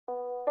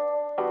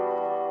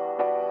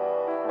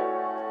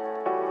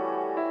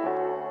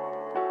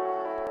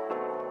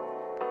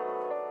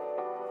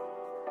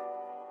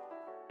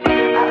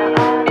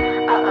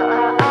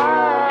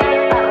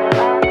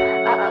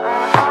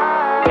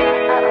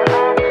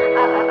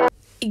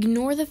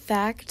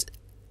fact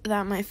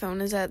that my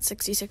phone is at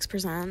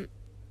 66%.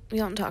 We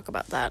don't talk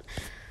about that.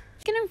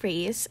 Gonna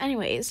erase.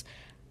 Anyways,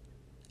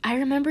 I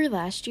remember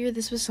last year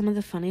this was some of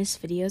the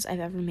funniest videos I've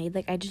ever made.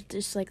 Like I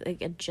just like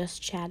a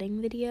just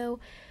chatting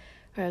video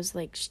where I was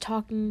like just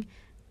talking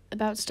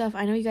about stuff.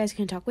 I know you guys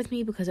couldn't talk with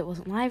me because it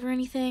wasn't live or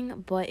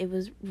anything, but it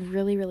was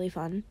really, really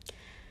fun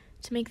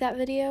to make that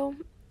video.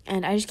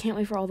 And I just can't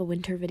wait for all the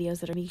winter videos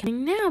that are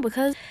coming now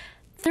because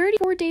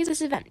 34 days of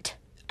this event.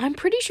 I'm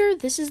pretty sure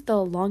this is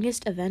the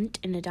longest event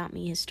in Adopt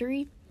Me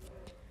history.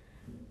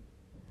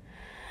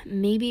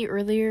 Maybe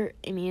earlier,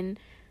 I mean,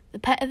 the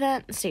pet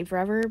event stayed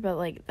forever, but,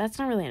 like, that's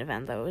not really an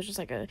event, though. It was just,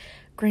 like, a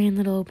grand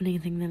little opening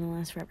thing that will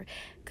last forever.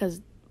 Because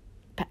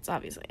pets,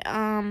 obviously.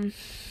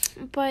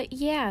 But,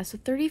 yeah, so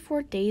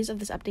 34 days of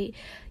this update.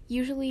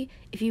 Usually,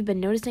 if you've been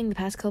noticing the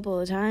past couple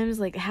of times,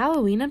 like,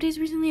 Halloween updates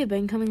recently have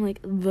been coming, like,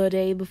 the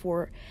day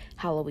before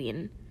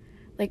Halloween.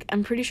 Like,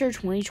 I'm pretty sure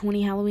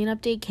 2020 Halloween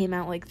update came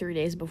out, like, 3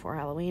 days before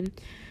Halloween.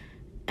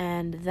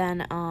 And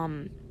then,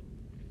 I'm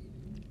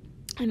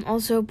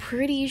also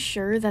pretty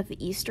sure that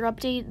the Easter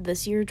update,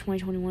 this year,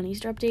 2021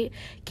 Easter update,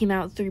 came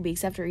out 3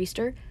 weeks after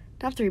Easter.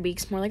 Not 3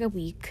 weeks, more like a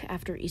week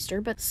after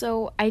Easter. But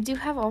so I do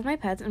have all of my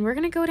pets, and we're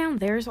gonna go down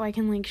there so I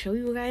can like show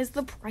you guys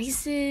the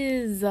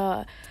prices.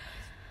 I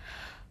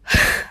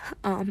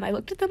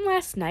looked at them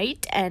last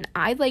night, and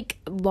I like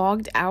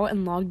logged out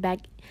and logged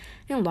back.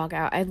 I didn't log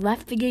out. I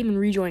left the game and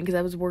rejoined because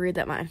I was worried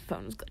that my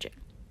phone was glitching.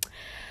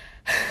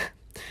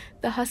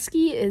 The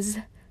Husky is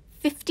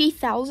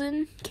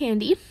 50,000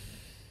 candy.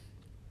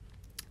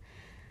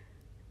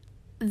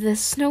 The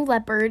Snow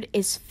Leopard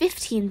is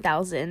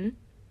 15,000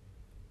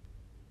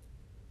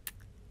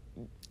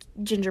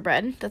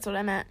 Gingerbread. That's what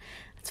I meant.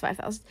 That's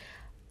 5,000.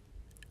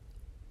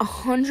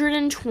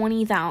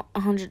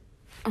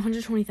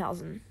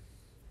 120,000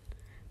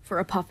 for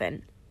a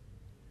Puffin.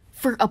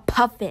 For a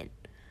Puffin.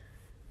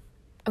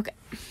 Okay,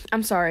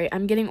 I'm sorry.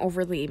 I'm getting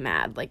overly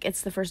mad. Like,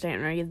 it's the first day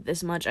I'm ready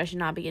this much. I should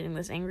not be getting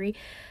this angry.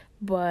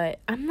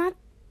 But I'm not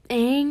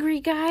angry,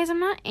 guys. I'm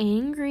not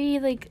angry.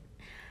 Like,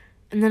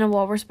 and then a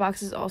Walrus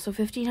Box is also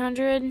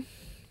 1,500.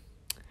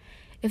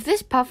 If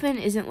this Puffin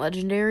isn't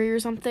legendary or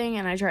something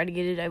and I try to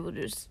get it, I will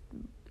just...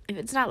 If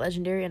it's not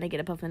legendary and I get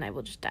a Puffin, I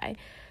will just die.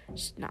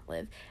 Just not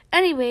live.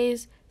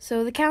 Anyways,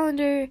 so the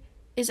calendar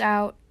is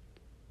out,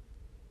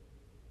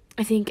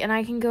 I think, and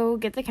I can go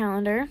get the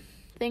calendar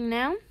thing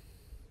now.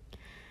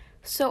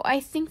 So I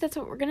think that's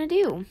what we're going to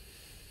do. I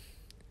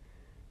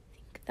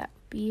think that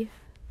would be...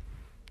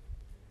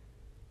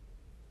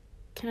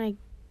 Can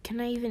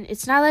I even...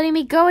 It's not letting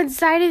me go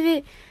inside of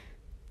it.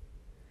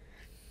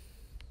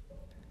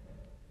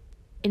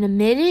 In a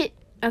minute?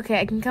 Okay,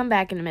 I can come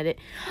back in a minute.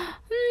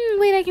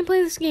 Wait, I can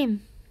play this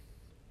game.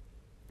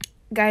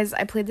 Guys,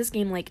 I played this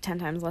game like 10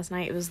 times last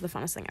night. It was the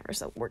funnest thing ever,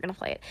 so we're gonna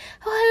play it.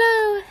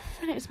 Oh,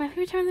 hello! It's my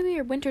favorite time of the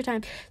year, winter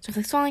time. So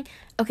it's falling.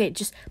 Okay,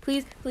 just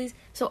please.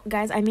 So,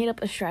 guys, I made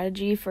up a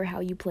strategy for how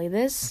you play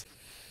this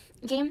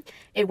game.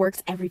 It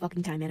works every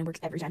fucking time, man. It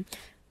works every time.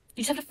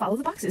 You just have to follow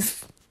the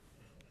boxes.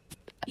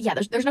 Yeah,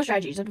 there's no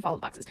strategy. You just have to follow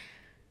the boxes.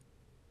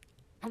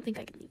 I don't think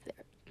I can leave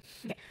there.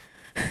 Okay.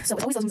 So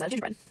it's always those ones out of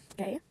gingerbread.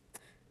 Okay.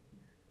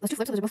 Those two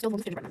flipped, so those are both still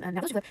ones gingerbread. And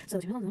now those two flipped. So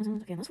those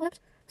okay, those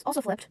flipped. It's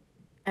also flipped.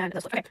 And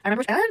those flipped. Okay, I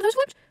remember which. And those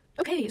flipped.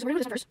 Okay, so we're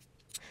gonna do this one first.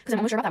 Because I'm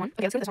almost sure about that one.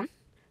 Okay, let's go to this one.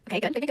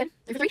 Okay, good. 3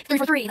 for 3. 3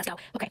 for 3. Let's go.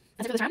 Okay,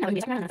 that's it for this round. Now we're gonna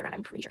be second round, another round,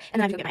 I'm pretty sure. And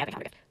then I have to go get my epic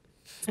calendar gift.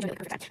 I do it like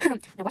perfect time.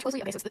 Now watch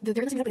closely. Okay, so they're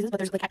in the same places, but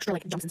there's like extra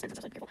like jumps and spins and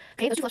stuff. So be careful.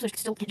 Okay, those two flips are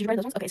still gingerbread.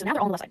 Those ones. Okay, so now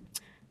they're all on the left side.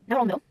 Now they're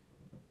all in the middle.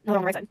 Now they're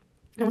on the right side.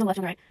 No, on the left,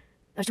 on the right.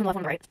 There's two on the left,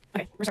 one on the right.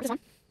 Okay, we're gonna start this one.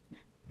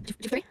 2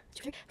 for 3. 2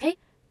 for 3. Okay.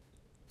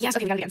 Yes,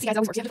 okay, we got it again. See, guys, it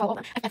always works. You have to follow all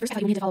of them. At first, I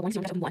thought you needed to follow one, so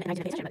you only have to have one, and I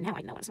didn't pay attention, but now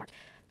I know I'm smart.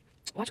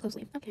 Watch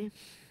closely. Okay.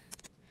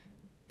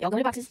 They all go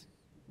into boxes.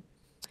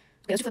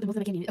 Okay, let's just flip them both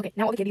in the candy. Okay,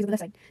 now all the candies on the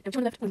left side. Now 2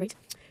 on the left, 1 on the right.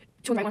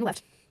 2 on the right, 1 on the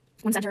left.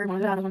 1 center, 1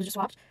 on the bottom, 1 just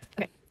swapped.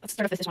 Okay, let's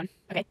start off with this one.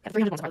 Okay, got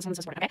 300 ones. This one's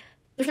so important. Okay,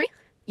 there's 3.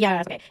 Yeah,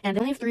 that's okay. And they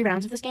only have 3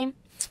 rounds of this game.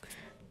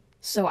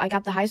 So I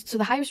got the highest. So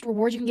the highest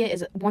reward you can get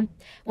is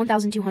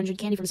 1,200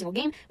 candy from a single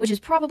game, which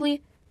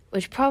probably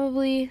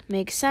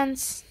makes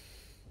sense.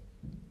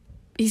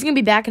 He's going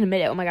to be back in a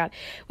minute. Oh my god.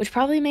 Which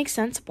probably makes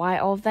sense why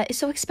all of that is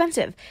so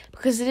expensive.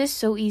 Because it is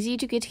so easy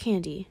to get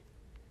candy.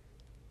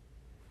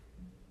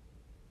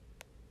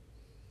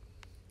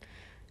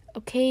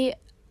 Okay.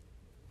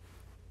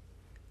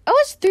 Oh,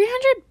 it's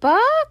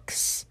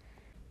 $300?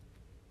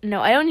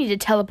 No, I don't need to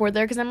teleport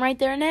there because I'm right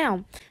there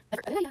now.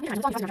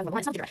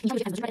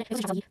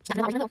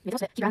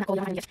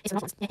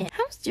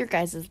 How's your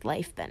guys'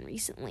 life been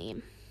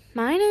recently?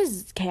 Mine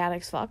is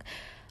chaotic as fuck.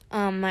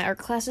 My art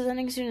class is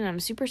ending soon, and I'm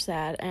super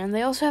sad. And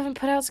they also haven't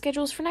put out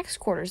schedules for next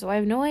quarter, so I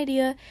have no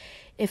idea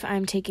if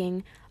I'm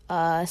taking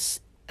a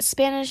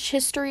Spanish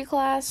history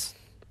class,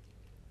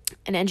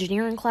 an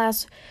engineering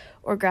class,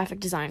 or graphic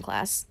design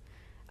class.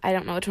 I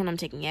don't know which one I'm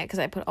taking yet, because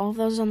I put all of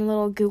those on the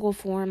little Google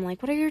form,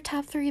 like, what are your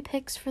top 3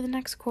 picks for the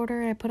next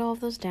quarter? I put all of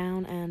those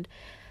down, and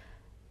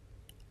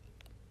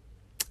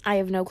I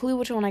have no clue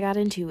which one I got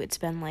into. It's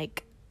been,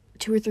 like,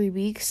 2 or 3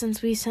 weeks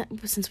since we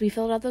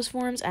filled out those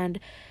forms, and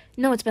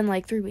no, it's been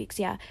like 3 weeks.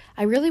 Yeah,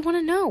 I really want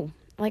to know.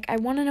 Like, I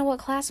want to know what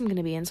class I'm going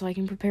to be in so I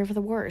can prepare for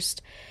the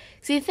worst.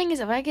 See, the thing is,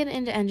 if I get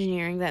into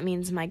engineering, that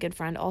means my good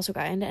friend also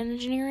got into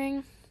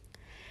engineering.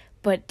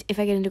 But if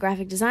I get into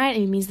graphic design,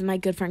 it means that my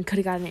good friend could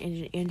have gotten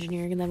into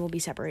engineering, and then we'll be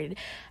separated.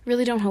 I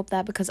really don't hope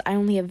that, because I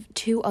only have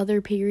 2 other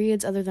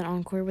periods other than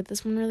Encore with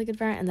this one really good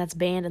friend, and that's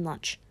band and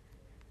lunch.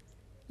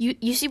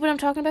 You see what I'm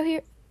talking about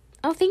here?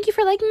 Oh, thank you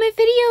for liking my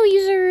video,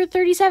 user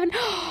 37.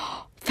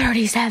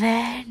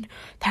 37!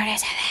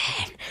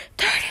 37!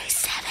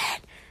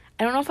 37!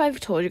 I don't know if I've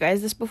told you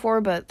guys this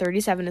before, but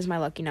 37 is my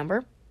lucky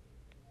number.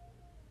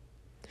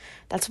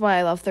 That's why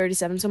I love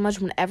 37 so much.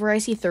 Whenever I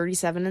see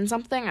 37 in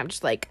something, I'm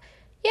just like,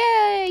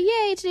 yay,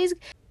 yay, today's...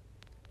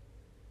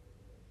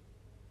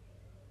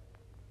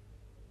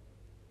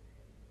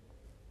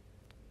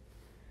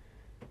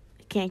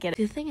 I can't get it.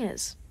 The thing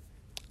is,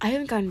 I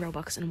haven't gotten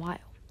Robux in a while.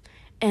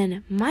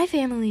 And my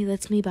family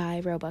lets me buy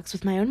Robux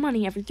with my own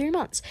money every 3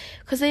 months,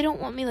 because they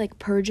don't want me, like,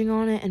 purging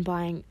on it and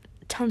buying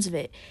tons of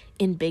it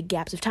in big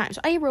gaps of time.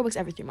 So I get Robux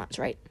every 3 months,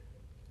 right?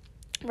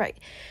 Right.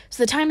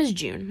 So the time is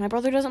June. My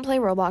brother doesn't play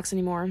Roblox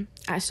anymore.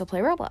 I still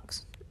play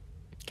Roblox.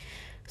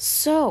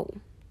 So,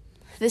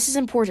 this is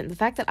important. The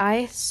fact that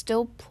I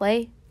still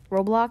play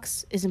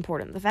Roblox is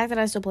important. The fact that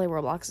I still play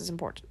Roblox is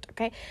important,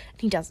 okay?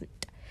 And he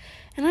doesn't.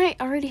 And I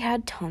already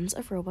had tons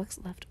of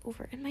Robux left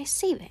over in my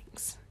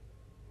savings.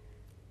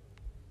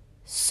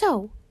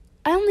 So,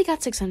 I only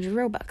got 600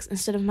 Robux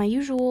instead of my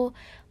usual,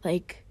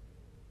 like,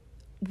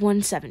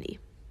 170.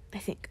 I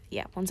think.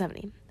 Yeah,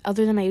 170.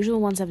 Other than my usual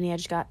 170, I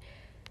just got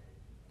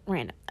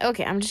random.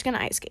 Okay, I'm just gonna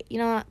ice skate. You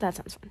know what? That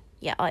sounds fun.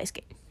 Yeah, I'll ice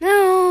skate.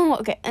 No!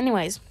 Okay,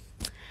 anyways.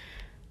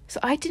 So,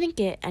 I didn't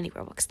get any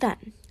Robux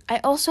then. I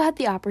also had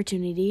the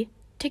opportunity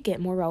to get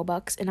more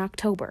Robux in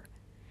October.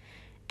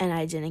 And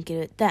I didn't get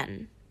it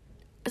then.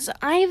 So,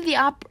 I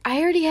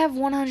already have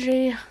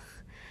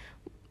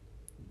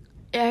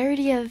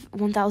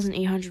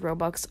 1,800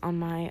 Robux on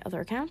my other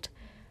account,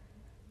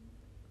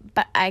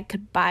 but I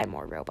could buy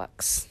more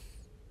Robux.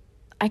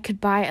 I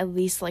could buy at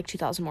least, like,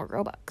 2,000 more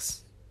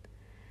Robux.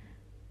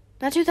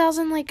 Not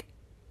 2,000, like,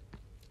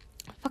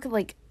 fucking,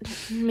 like,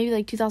 maybe,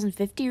 like,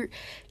 2,050 or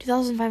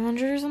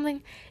 2,500 or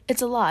something.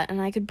 It's a lot,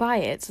 and I could buy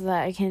it so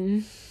that I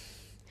can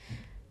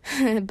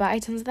buy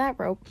tons of that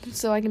rope,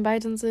 so I can buy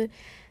tons of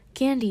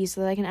candy so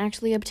that I can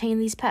actually obtain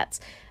these pets.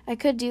 I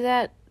could do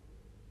that,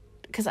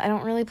 because I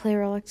don't really play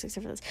Roblox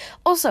except for this.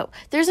 Also,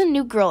 there's a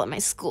new girl at my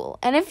school.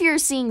 And if you're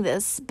seeing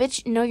this,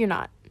 bitch, no, you're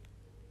not.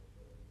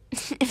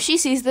 If she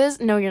sees this,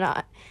 no, you're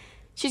not.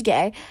 She's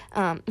gay.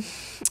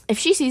 If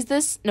she sees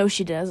this, no,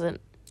 she doesn't.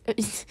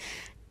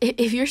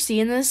 If you're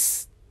seeing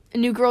this,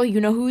 new girl,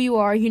 you know who you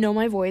are. You know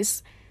my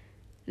voice.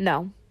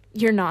 No,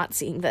 you're not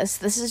seeing this.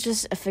 This is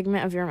just a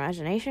figment of your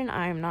imagination.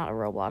 I am not a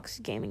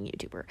Roblox gaming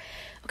YouTuber.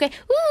 Okay,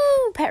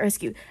 woo, pet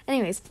rescue.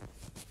 Anyways.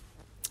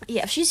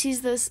 Yeah, if she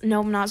sees this, no,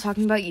 I'm not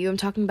talking about you. I'm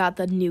talking about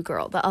the new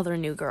girl, the other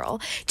new girl.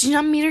 Did you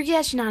not meet her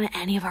yet? She's not in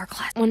any of our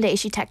class. One day,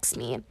 she texts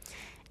me, and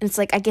it's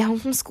like, I get home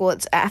from school.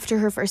 It's after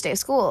her first day of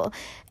school,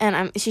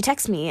 and she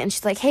texts me, and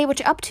she's like, hey, what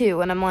you up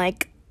to? And I'm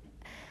like,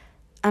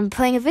 I'm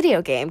playing a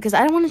video game, because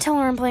I don't want to tell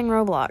her I'm playing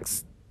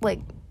Roblox.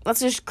 Like,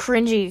 that's just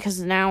cringy, because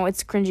now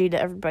it's cringy to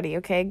everybody,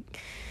 okay?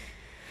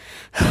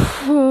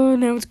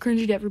 Now it's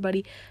cringy to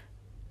everybody.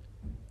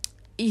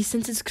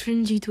 Since it's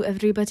cringy to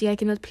everybody, I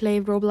cannot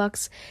play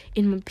Roblox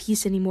in my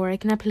peace anymore. I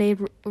cannot play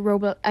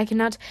Roblox. I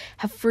cannot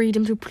have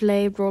freedom to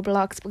play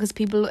Roblox because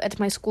people at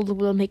my school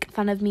will make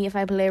fun of me if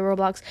I play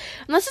Roblox.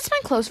 Unless it's my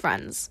close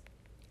friends.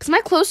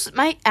 Because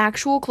my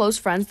actual close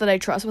friends that I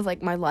trust with,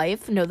 like, my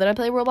life know that I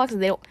play Roblox,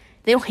 and they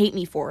don't hate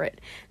me for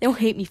it. They don't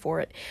hate me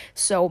for it.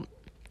 So,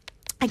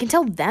 I can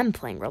tell them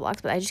playing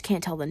Roblox, but I just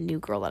can't tell the new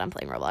girl that I'm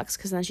playing Roblox,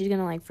 because then she's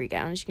gonna, like, freak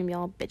out, and she's gonna be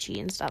all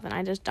bitchy and stuff, and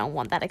I just don't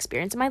want that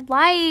experience in my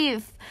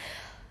life.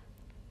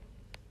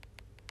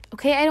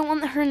 Okay, I don't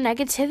want her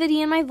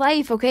negativity in my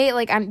life, okay?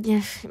 Like,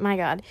 my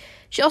God.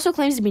 She also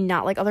claims to be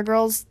not like other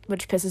girls,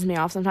 which pisses me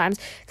off sometimes,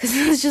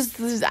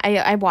 because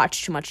I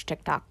watch too much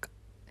TikTok.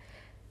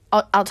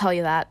 I'll tell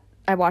you that.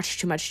 I watch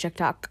too much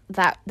TikTok.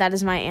 That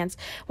is my answer.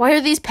 Why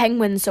are these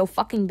penguins so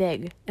fucking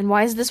big? And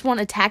why is this one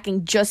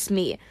attacking just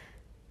me?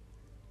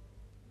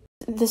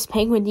 This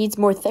penguin needs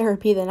more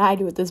therapy than I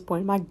do at this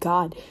point, my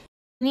God.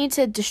 I need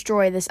to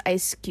destroy this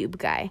ice cube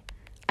guy.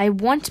 I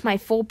want my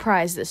full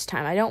prize this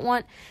time. I don't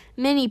want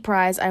mini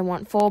prize. I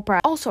want full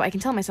prize. Also, I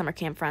can tell my summer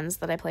camp friends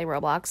that I play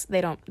Roblox.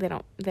 They don't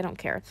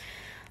care.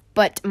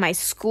 But my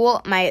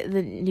school,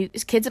 the new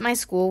kids at my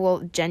school will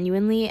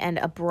genuinely and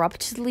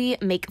abruptly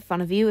make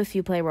fun of you if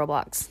you play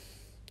Roblox.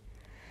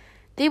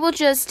 They will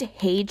just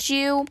hate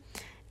you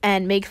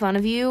and make fun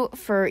of you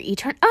for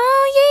eternity.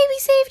 Oh, yay, we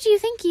saved you.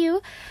 Thank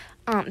you.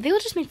 They will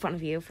just make fun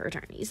of you for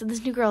eternity. So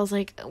this new girl is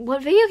like,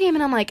 what video game?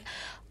 And I'm like,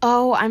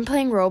 oh, I'm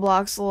playing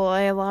Roblox. Well,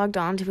 I logged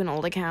on to an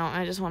old account.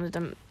 I just wanted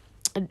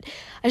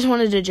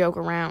to joke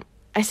around.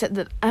 I said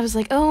that, I was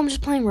like, oh, I'm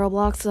just playing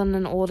Roblox on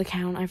an old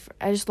account.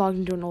 I just logged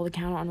into an old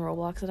account on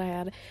Roblox that I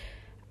had.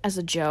 as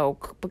a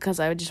joke because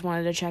I just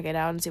wanted to check it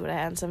out and see what it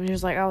had. And somebody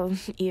was like, oh,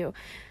 ew.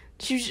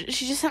 She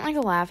just sent, like,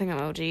 a laughing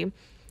emoji.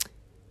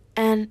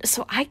 And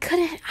so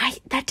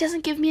that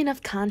doesn't give me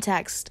enough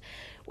context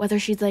whether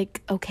she's,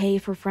 like, okay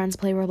for friends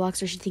play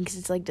Roblox or she thinks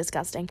it's, like,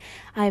 disgusting.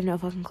 I have no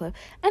fucking clue.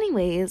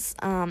 Anyways,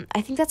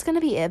 I think that's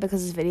gonna be it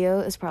because this video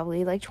is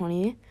probably, like,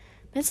 20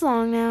 minutes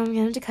long now. I'm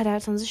gonna have to cut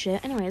out tons of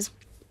shit. Anyways,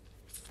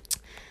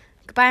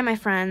 goodbye, my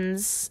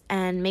friends,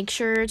 and make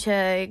sure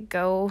to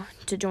go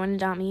to join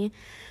Adopt Me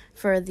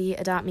for the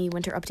Adopt Me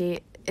winter update.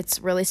 It's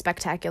really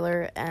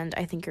spectacular, and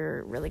I think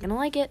you're really gonna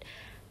like it.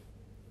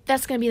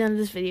 That's gonna be the end of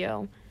this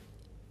video.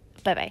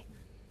 Bye-bye.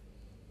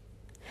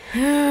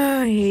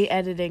 I hate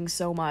editing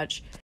so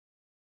much.